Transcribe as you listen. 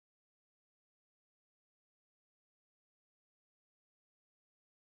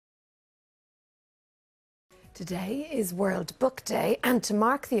Today is World Book Day, and to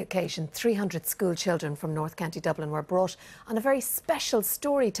mark the occasion, 300 school children from North County Dublin were brought on a very special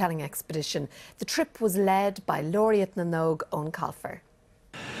storytelling expedition. The trip was led by Laureate Eoin Colfer.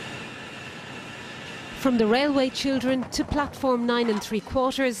 From the railway children to platform 9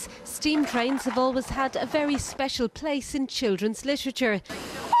 3/4, steam trains have always had a very special place in children's literature.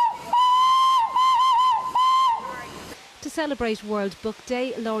 To celebrate World Book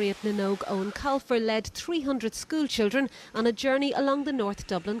Day, Laureate Eoin Colfer led 300 school children on a journey along the North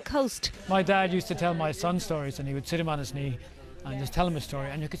Dublin coast. My dad used to tell my son stories, and he would sit him on his knee and just tell him a story,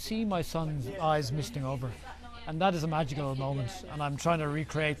 and you could see my son's eyes misting over. And that is a magical moment, and I'm trying to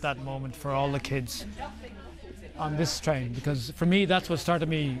recreate that moment for all the kids on this train, because for me that's what started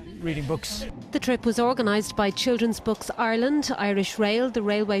me reading books. The trip was organised by Children's Books Ireland, Irish Rail, the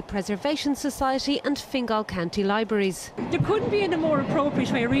Railway Preservation Society and Fingal County Libraries. There couldn't be a more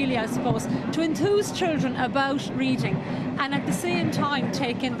appropriate way, really, I suppose, to enthuse children about reading and at the same time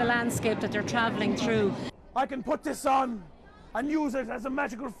take in the landscape that they're travelling through. I can put this on and use it as a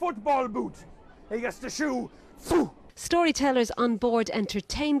magical football boot. He gets the shoe. Storytellers on board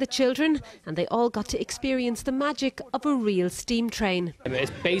entertained the children, and they all got to experience the magic of a real steam train.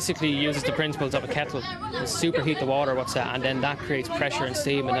 It basically uses the principles of a kettle. You superheat the water, and then that creates pressure and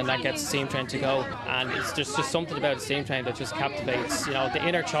steam, and then that gets the steam train to go. And it's just something about a steam train that just captivates, you know, the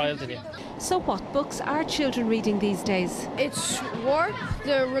inner child in you. So what books are children reading these days? It's War,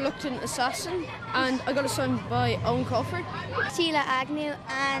 The Reluctant Assassin, and I got a son by Eoin Colfer. Sheila Agnew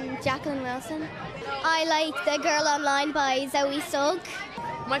and Jacqueline Wilson. I like The Girl Online by Zoe Sugg.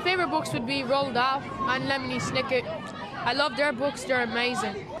 My favourite books would be Roald Dahl and Lemony Snicket. I love their books, they're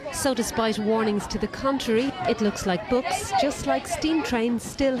amazing. So despite warnings to the contrary, it looks like books, just like steam trains,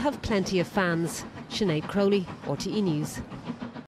 still have plenty of fans. Sinead Crowley, RTE News.